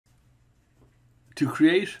To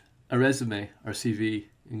create a resume or CV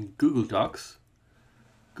in Google Docs,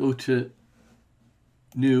 go to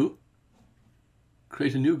New,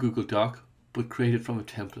 create a new Google Doc, but create it from a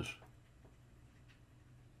template.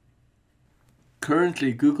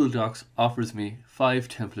 Currently, Google Docs offers me 5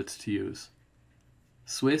 templates to use: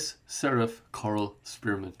 Swiss, Serif, Coral,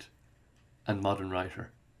 Spearmint, and Modern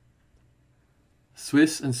Writer.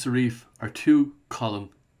 Swiss and Serif are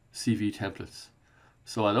 2-column CV templates,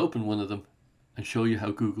 so I'll open one of them and show you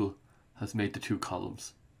how Google has made the 2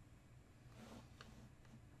 columns.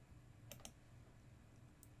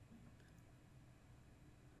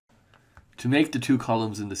 To make the 2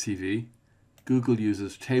 columns in the CV, Google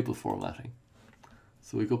uses table formatting.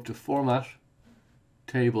 So we go up to Format,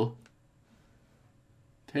 Table,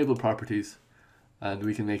 Table Properties, and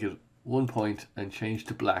we can make it 1 point and change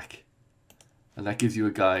to black. And that gives you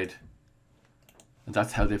a guide. And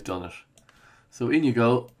that's how they've done it. So in you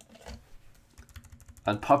go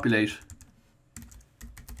and populate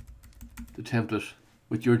the template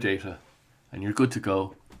with your data, and you're good to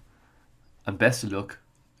go. And best of luck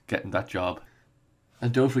getting that job.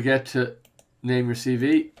 And don't forget to name your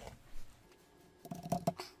CV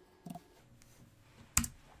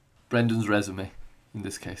Brendan's resume in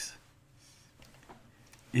this case.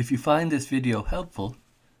 If you find this video helpful,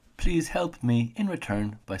 please help me in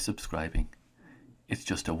return by subscribing. It's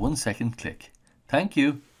just a 1-second click. Thank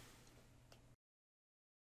you.